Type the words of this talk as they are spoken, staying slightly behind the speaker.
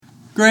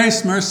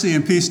Grace, mercy,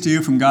 and peace to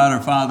you from God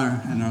our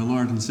Father and our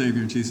Lord and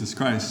Savior Jesus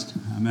Christ.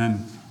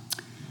 Amen.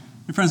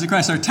 Dear friends in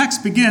Christ, our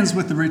text begins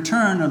with the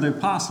return of the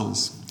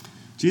apostles.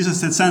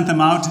 Jesus had sent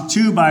them out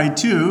 2 by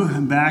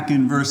 2 back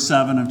in verse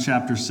 7 of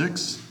chapter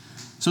 6.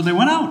 So they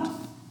went out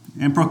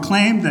and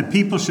proclaimed that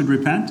people should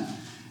repent,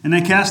 and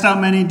they cast out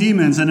many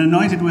demons and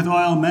anointed with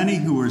oil many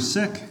who were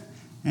sick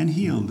and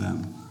healed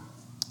them.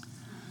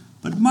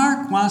 But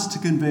Mark wants to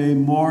convey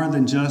more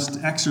than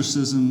just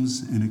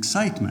exorcisms and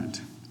excitement.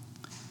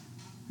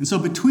 And so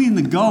between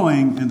the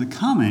going and the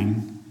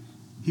coming,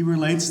 he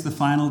relates the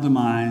final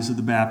demise of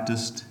the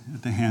Baptist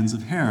at the hands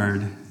of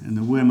Herod and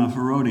the whim of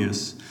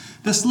Herodias.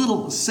 This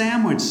little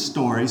sandwich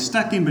story,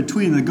 stuck in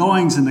between the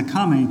goings and the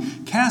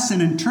coming, casts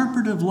an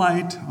interpretive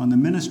light on the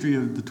ministry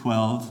of the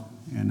 12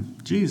 and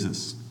of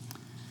Jesus.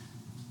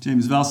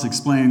 James Vels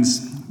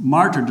explains,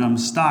 martyrdom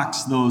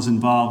stalks those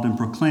involved in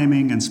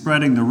proclaiming and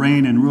spreading the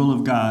reign and rule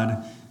of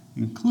God,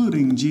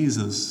 including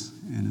Jesus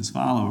and his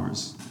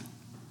followers.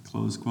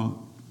 Close quote.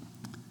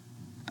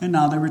 And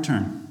now they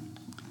return,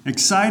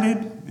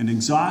 excited and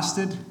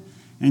exhausted.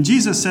 And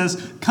Jesus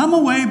says, come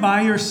away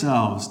by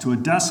yourselves to a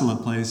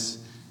desolate place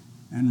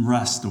and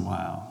rest a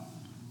while.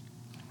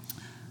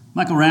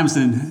 Michael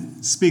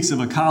Ramsden speaks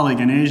of a colleague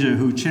in Asia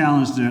who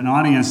challenged an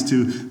audience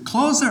to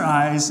close their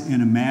eyes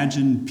and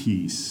imagine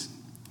peace.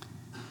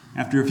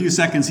 After a few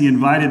seconds, he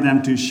invited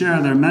them to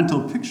share their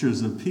mental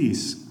pictures of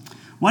peace.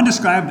 One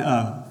described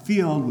a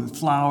field with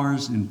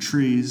flowers and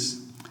trees.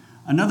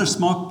 Another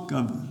spoke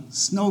of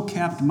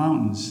snow-capped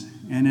mountains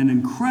and an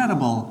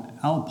incredible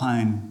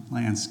alpine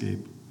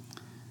landscape.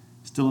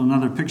 Still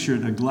another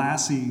pictured a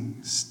glassy,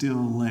 still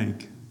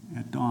lake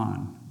at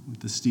dawn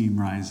with the steam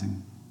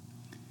rising.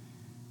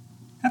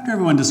 After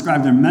everyone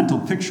described their mental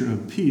picture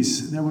of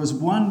peace, there was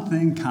one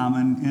thing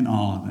common in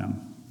all of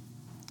them: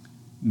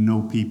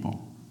 no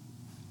people.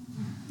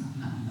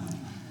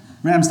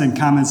 Ramsden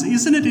comments,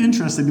 isn't it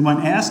interesting when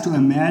asked to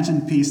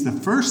imagine peace, the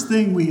first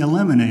thing we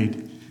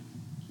eliminate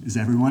is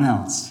everyone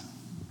else?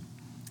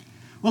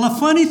 Well, a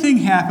funny thing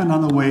happened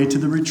on the way to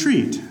the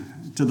retreat,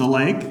 to the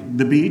lake,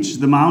 the beach,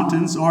 the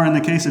mountains, or in the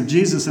case of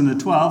Jesus and the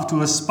 12,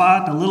 to a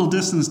spot a little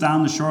distance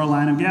down the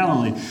shoreline of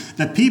Galilee.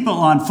 The people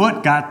on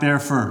foot got there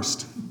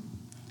first.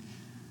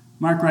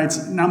 Mark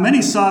writes, now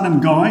many saw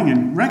them going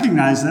and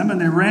recognized them,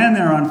 and they ran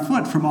there on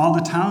foot from all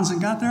the towns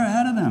and got there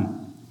ahead of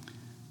them.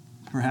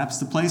 Perhaps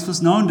the place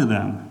was known to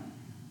them.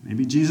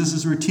 Maybe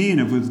Jesus' routine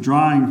of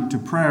withdrawing to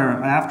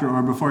prayer after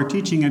or before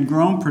teaching had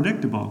grown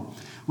predictable.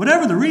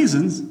 Whatever the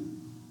reasons,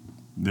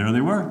 there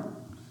they were.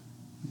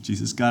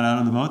 Jesus got out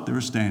of the boat, they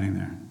were standing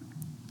there.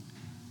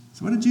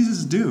 So what did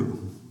Jesus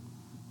do?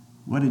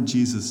 What did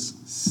Jesus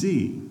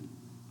see?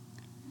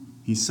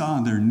 He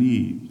saw their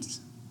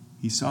needs.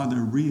 He saw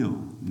their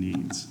real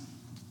needs.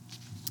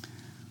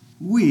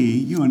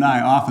 You and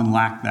I, often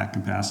lack that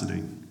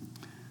capacity.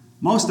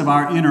 Most of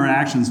our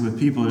interactions with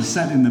people are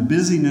set in the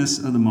busyness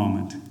of the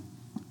moment,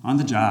 on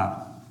the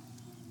job,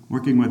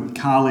 working with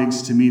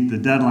colleagues to meet the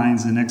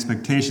deadlines and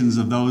expectations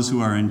of those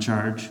who are in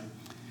charge,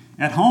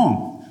 at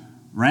home,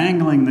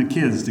 wrangling the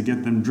kids to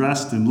get them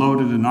dressed and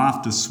loaded and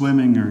off to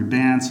swimming or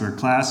dance or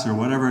class or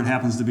whatever it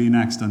happens to be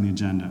next on the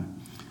agenda,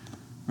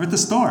 or at the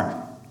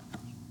store,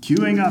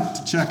 queuing up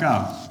to check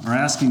out or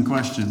asking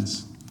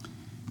questions.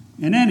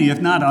 In any,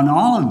 if not on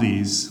all of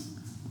these,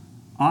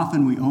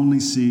 often we only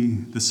see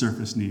the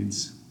surface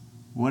needs,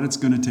 what it's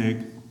going to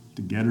take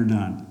to get her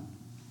done.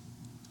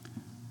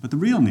 But the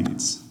real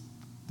needs,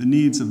 the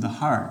needs of the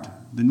heart,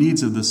 the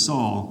needs of the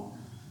soul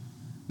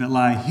that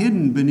lie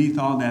hidden beneath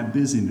all that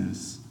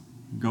busyness,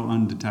 go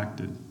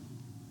undetected.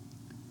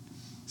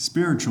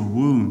 Spiritual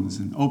wounds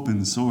and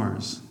open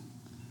sores,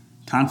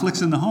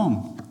 conflicts in the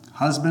home,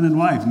 husband and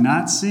wife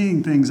not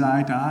seeing things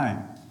eye to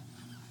eye,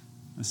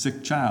 a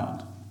sick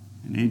child,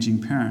 an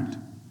aging parent,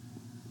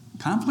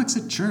 conflicts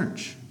at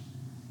church,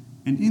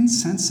 an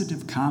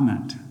insensitive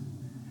comment,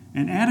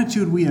 an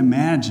attitude we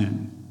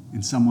imagine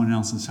in someone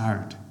else's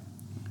heart.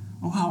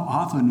 Oh, how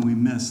often we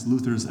miss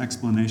Luther's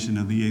explanation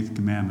of the Eighth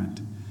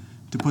Commandment,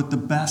 to put the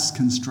best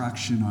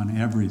construction on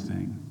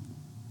everything.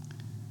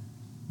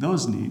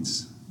 Those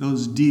needs,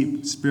 those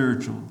deep,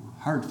 spiritual,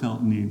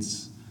 heartfelt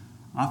needs,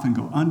 often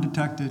go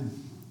undetected,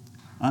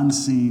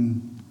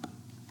 unseen,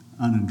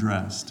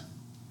 unaddressed.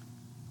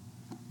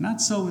 Not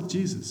so with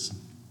Jesus.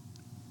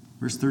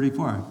 Verse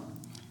 34.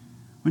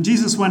 When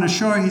Jesus went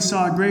ashore, he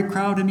saw a great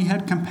crowd, and he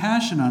had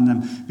compassion on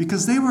them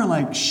because they were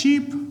like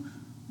sheep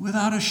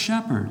without a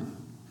shepherd.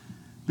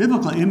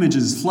 Biblical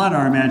images flood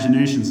our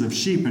imaginations of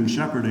sheep and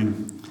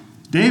shepherding.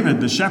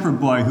 David, the shepherd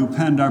boy who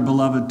penned our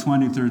beloved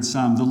 23rd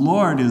Psalm, the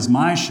Lord is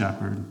my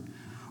shepherd.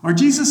 Or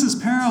Jesus'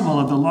 parable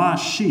of the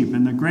lost sheep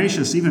and the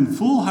gracious, even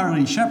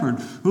foolhardy shepherd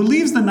who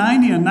leaves the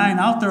 99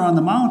 out there on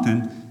the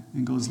mountain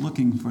and goes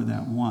looking for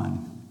that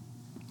one.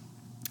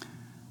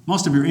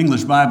 Most of your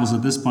English Bibles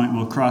at this point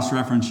will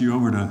cross-reference you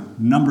over to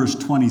Numbers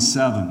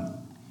 27.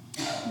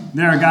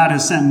 There, God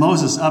has sent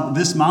Moses up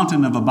this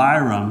mountain of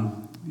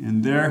Abiram,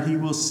 and there he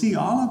will see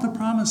all of the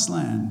promised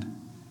land.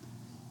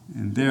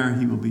 And there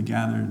he will be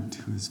gathered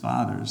to his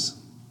fathers.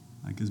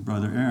 like his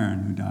brother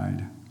Aaron who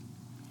died.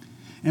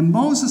 And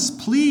Moses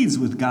pleads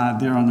with God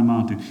there on the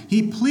mountain.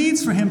 He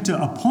pleads for him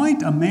to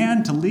appoint a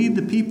man to lead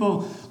the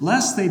people,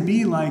 lest they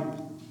be like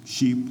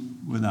sheep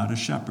without a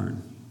shepherd.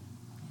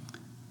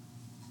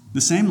 The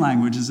same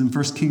language is in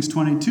 1 Kings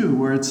 22,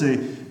 where it's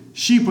a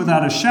sheep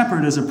without a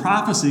shepherd as a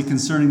prophecy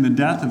concerning the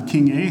death of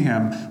King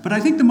Ahab. But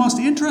I think the most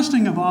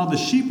interesting of all the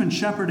sheep and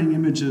shepherding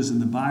images in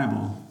the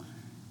Bible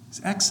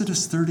is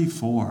Exodus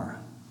 34.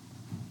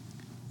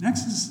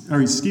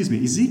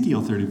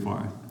 Ezekiel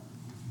 34.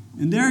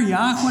 And there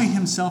Yahweh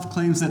himself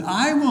claims that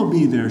I will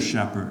be their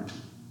shepherd.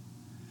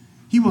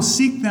 He will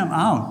seek them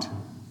out,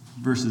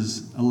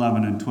 verses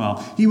 11 and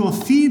 12. He will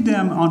feed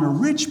them on a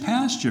rich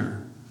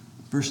pasture,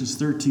 verses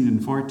 13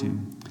 and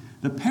 14.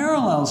 The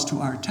parallels to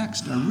our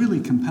text are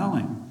really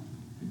compelling.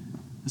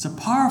 There's a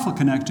powerful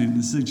connection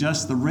that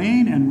suggests the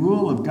reign and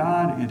rule of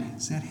God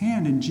is at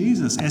hand in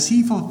Jesus as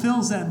he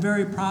fulfills that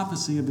very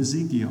prophecy of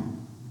Ezekiel.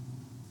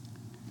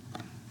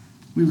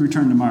 We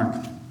return to Mark.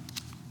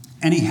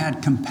 And he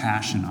had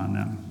compassion on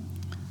them.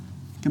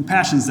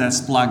 Compassion is that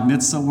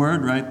splagnitza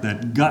word, right?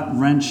 That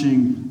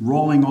gut-wrenching,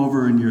 rolling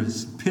over in your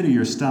pit of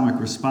your stomach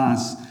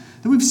response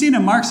that we've seen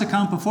in Mark's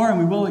account before, and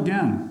we will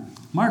again.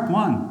 Mark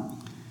 1.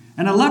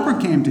 And a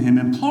leper came to him,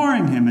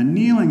 imploring him, and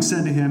kneeling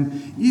said to him,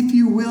 "If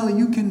you will,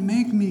 you can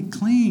make me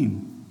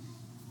clean."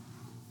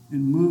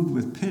 And moved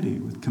with pity,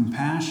 with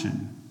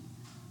compassion,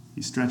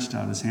 he stretched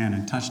out his hand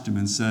and touched him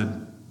and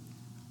said,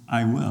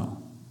 "I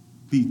will,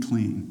 be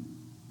clean."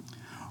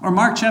 Or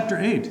Mark chapter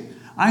 8.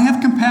 I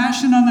have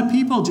compassion on the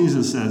people,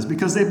 Jesus says,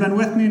 because they've been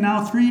with me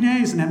now 3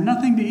 days and have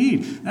nothing to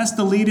eat. That's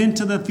the lead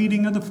into the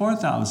feeding of the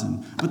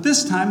 4,000. But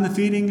this time the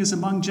feeding is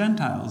among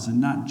Gentiles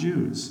and not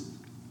Jews.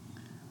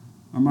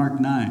 Or Mark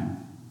 9.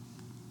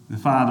 The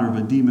father of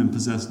a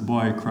demon-possessed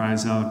boy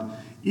cries out,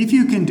 "If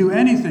you can do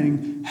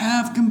anything,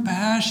 have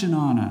compassion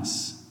on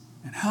us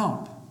and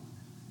help."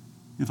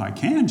 "If I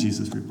can,"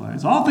 Jesus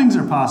replies, "all things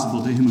are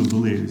possible to him who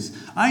believes."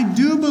 I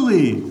do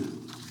believe.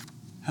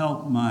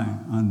 Help my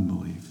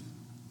unbelief.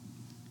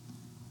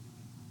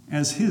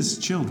 As his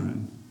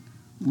children,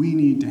 we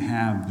need to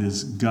have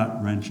this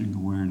gut-wrenching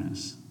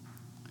awareness.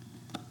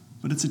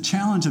 But it's a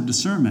challenge of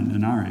discernment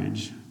in our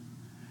age.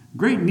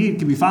 Great need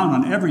can be found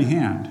on every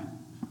hand.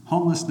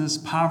 Homelessness,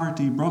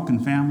 poverty, broken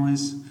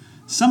families,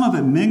 some of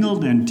it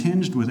mingled and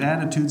tinged with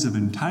attitudes of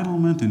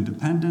entitlement and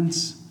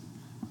dependence.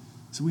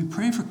 So we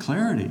pray for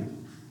clarity.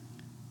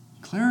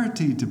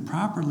 Clarity to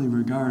properly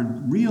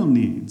regard real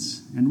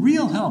needs and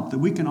real help that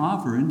we can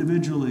offer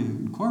individually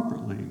and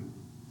corporately.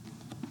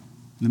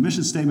 The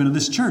mission statement of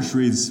this church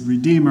reads,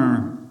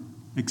 "Redeemer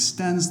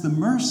extends the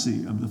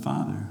mercy of the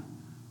Father."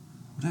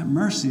 That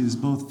mercy is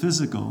both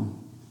physical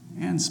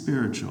and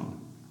spiritual.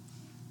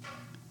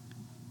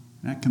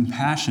 That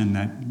compassion,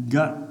 that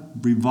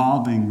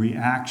gut-revolving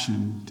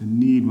reaction to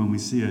need when we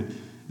see it,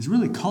 is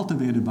really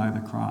cultivated by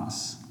the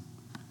cross.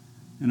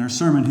 In our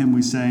sermon hymn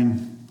we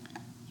sang,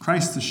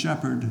 "Christ the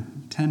shepherd,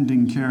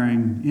 tending,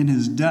 caring, in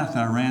his death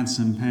our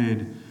ransom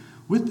paid.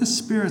 With the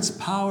Spirit's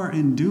power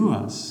endue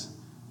us,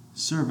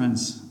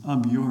 servants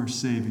of your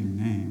saving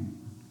name."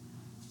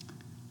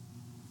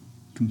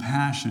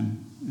 Compassion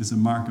is a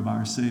mark of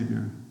our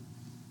Savior.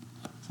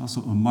 It's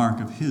also a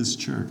mark of his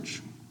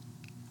church.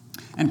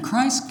 And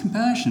Christ's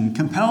compassion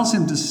compels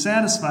him to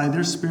satisfy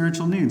their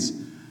spiritual needs.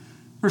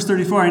 Verse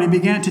 34, "And he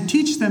began to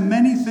teach them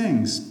many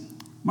things."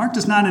 Mark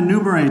does not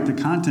enumerate the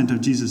content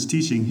of Jesus'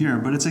 teaching here,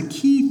 but it's a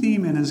key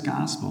theme in his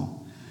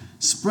gospel.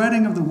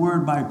 Spreading of the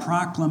word by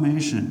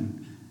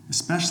proclamation,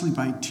 especially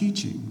by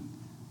teaching,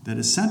 that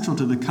is central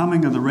to the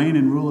coming of the reign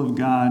and rule of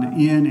God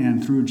in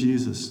and through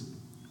Jesus.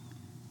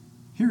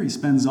 Here he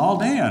spends all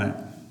day at it.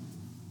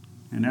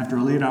 And after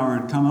a late hour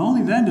had come,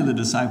 only then do the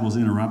disciples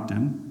interrupt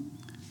him.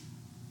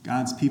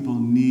 God's people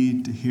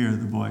need to hear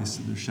the voice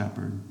of their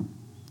shepherd.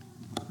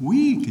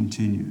 We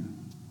continue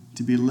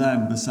to be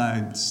led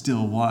beside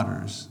still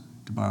waters,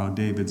 to borrow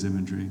David's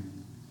imagery.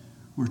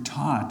 We're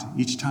taught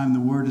each time the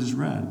word is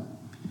read.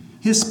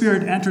 His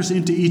Spirit enters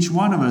into each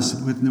one of us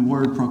with the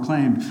word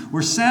proclaimed.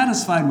 We're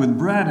satisfied with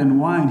bread and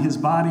wine, his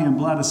body and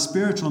blood, a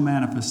spiritual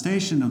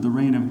manifestation of the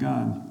reign of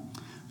God.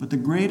 But the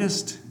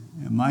greatest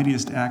and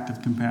mightiest act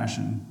of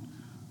compassion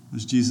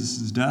was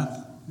Jesus'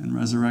 death and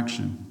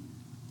resurrection.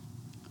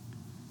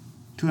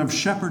 To have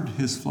shepherded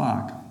his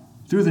flock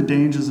through the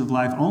dangers of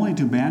life only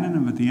to abandon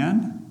him at the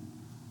end,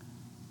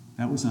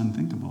 that was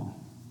unthinkable.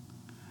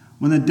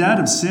 When the debt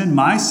of sin,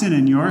 my sin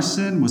and your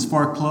sin, was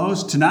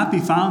foreclosed, to not be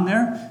found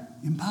there,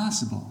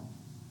 impossible.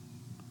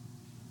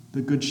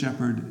 The Good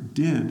Shepherd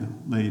did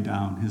lay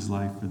down his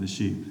life for the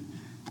sheep.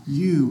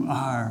 You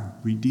are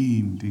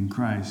redeemed in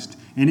Christ,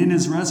 and in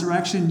his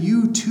resurrection,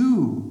 you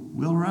too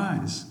will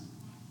rise.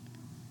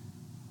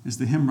 As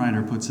the hymn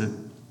writer puts it,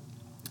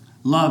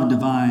 love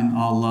divine,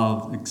 all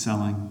love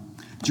excelling,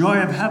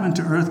 joy of heaven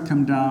to earth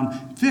come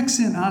down, fix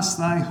in us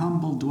thy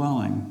humble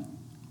dwelling,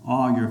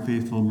 all your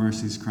faithful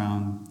mercies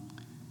crown.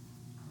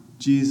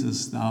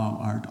 Jesus, thou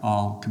art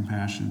all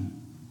compassion,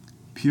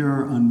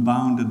 pure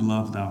unbounded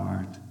love thou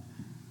art.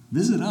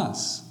 Visit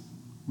us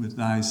with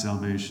thy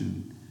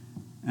salvation.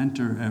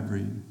 enter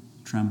every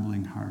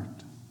trembling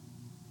heart.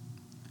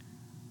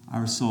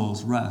 Our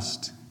souls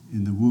rest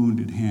in the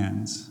wounded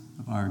hands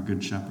of our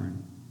Good Shepherd.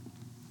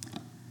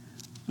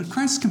 But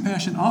Christ's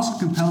compassion also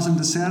compels him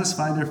to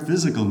satisfy their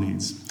physical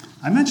needs.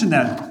 I mentioned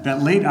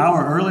that late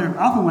hour earlier.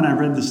 Often when I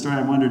read the story,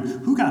 I wondered,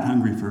 who got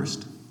hungry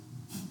first?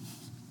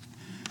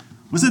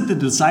 Was it the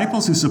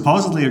disciples who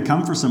supposedly had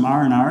come for some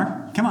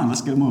R&R? Come on,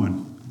 let's get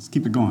moving. Let's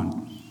keep it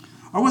going.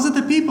 Or was it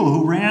the people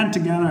who ran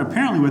together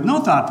apparently with no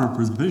thought for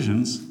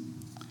provisions?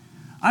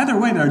 Either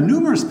way, there are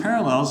numerous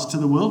parallels to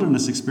the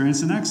wilderness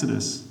experience in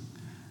Exodus.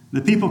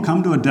 The people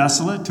come to a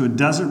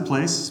desert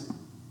place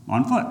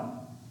on foot.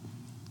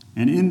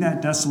 And in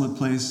that desolate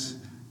place,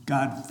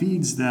 God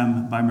feeds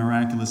them by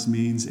miraculous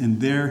means, and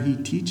there he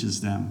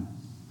teaches them.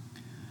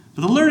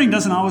 But the learning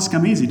doesn't always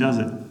come easy, does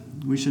it?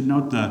 We should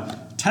note the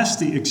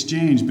testy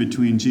exchange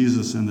between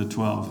Jesus and the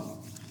 12.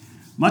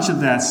 Much of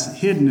that's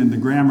hidden in the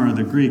grammar of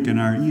the Greek, and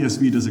our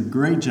ESV does a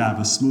great job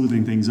of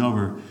smoothing things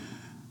over.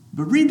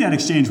 But read that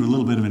exchange with a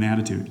little bit of an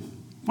attitude.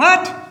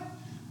 What?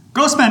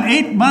 Go spend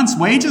 8 months'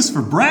 wages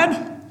for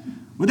bread?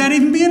 Would that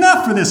even be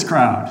enough for this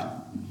crowd?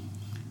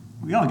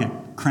 We all get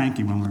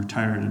cranky when we're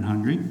tired and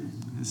hungry.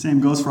 The same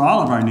goes for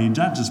all of our needs,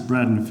 not just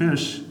bread and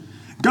fish.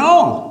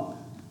 Go!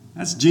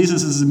 That's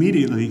Jesus'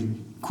 immediately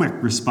quick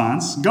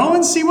response. Go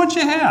and see what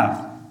you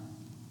have.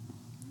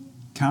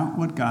 Count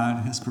what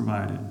God has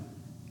provided.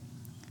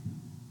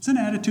 It's an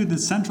attitude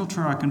that's central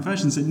to our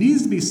confessions. It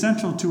needs to be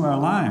central to our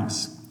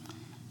lives.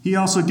 He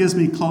also gives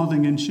me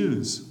clothing and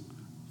shoes,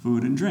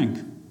 food and drink,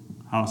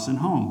 house and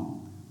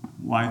home,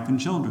 wife and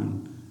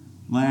children,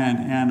 land,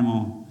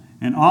 animal,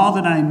 and all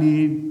that I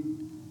need,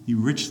 he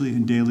richly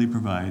and daily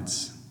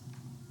provides.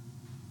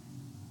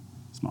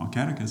 Small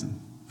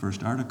Catechism,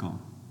 first article.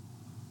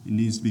 It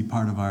needs to be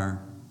part of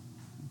our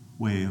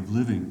way of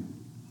living.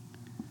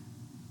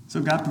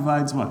 So God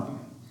provides what?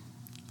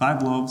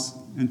 5 loaves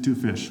and 2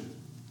 fish.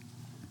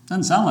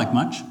 Doesn't sound like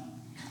much.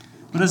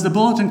 But as the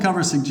bulletin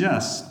cover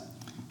suggests,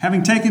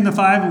 having taken the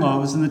 5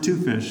 loaves and the 2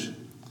 fish,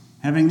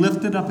 having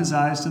lifted up his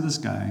eyes to the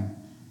sky,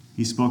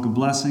 he spoke a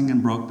blessing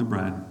and broke the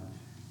bread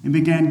and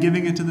began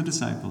giving it to the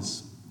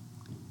disciples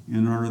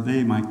in order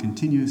they might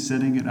continue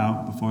setting it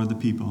out before the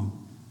people.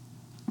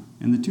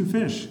 And the 2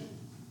 fish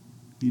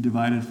he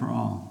divided for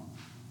all.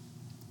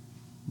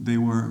 They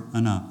were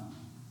enough.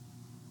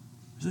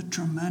 There's a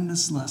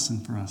tremendous lesson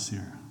for us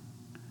here.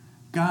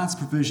 God's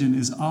provision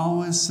is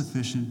always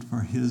sufficient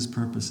for his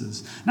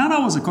purposes. Not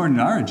always according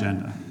to our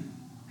agenda,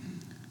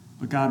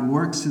 but God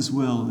works his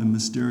will in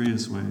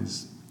mysterious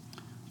ways.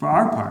 For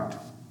our part,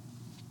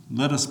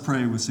 let us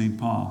pray with St.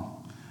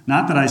 Paul.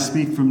 Not that I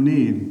speak from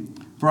need,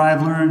 for I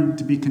have learned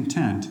to be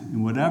content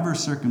in whatever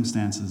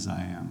circumstances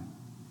I am.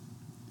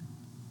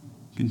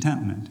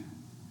 Contentment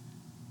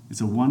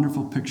is a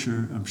wonderful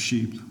picture of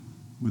sheep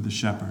with a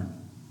shepherd.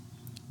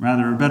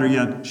 Rather, or better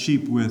yet,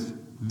 sheep with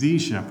the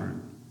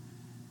shepherd.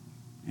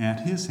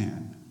 At his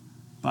hand,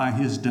 by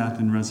his death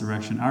and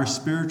resurrection, our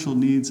spiritual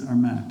needs are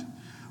met.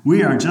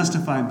 We are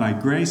justified by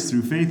grace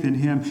through faith in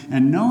him,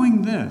 and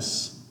knowing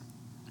this,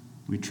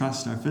 we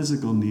trust our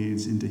physical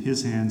needs into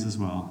his hands as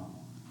well,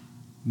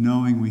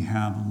 knowing we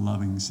have a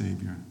loving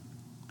Savior.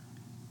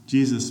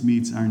 Jesus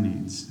meets our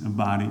needs of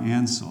body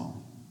and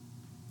soul.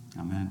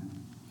 Amen.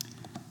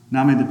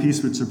 Now may the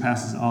peace which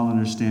surpasses all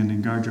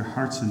understanding guard your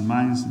hearts and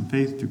minds in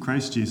faith through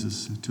Christ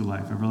Jesus to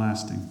life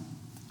everlasting.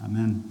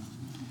 Amen.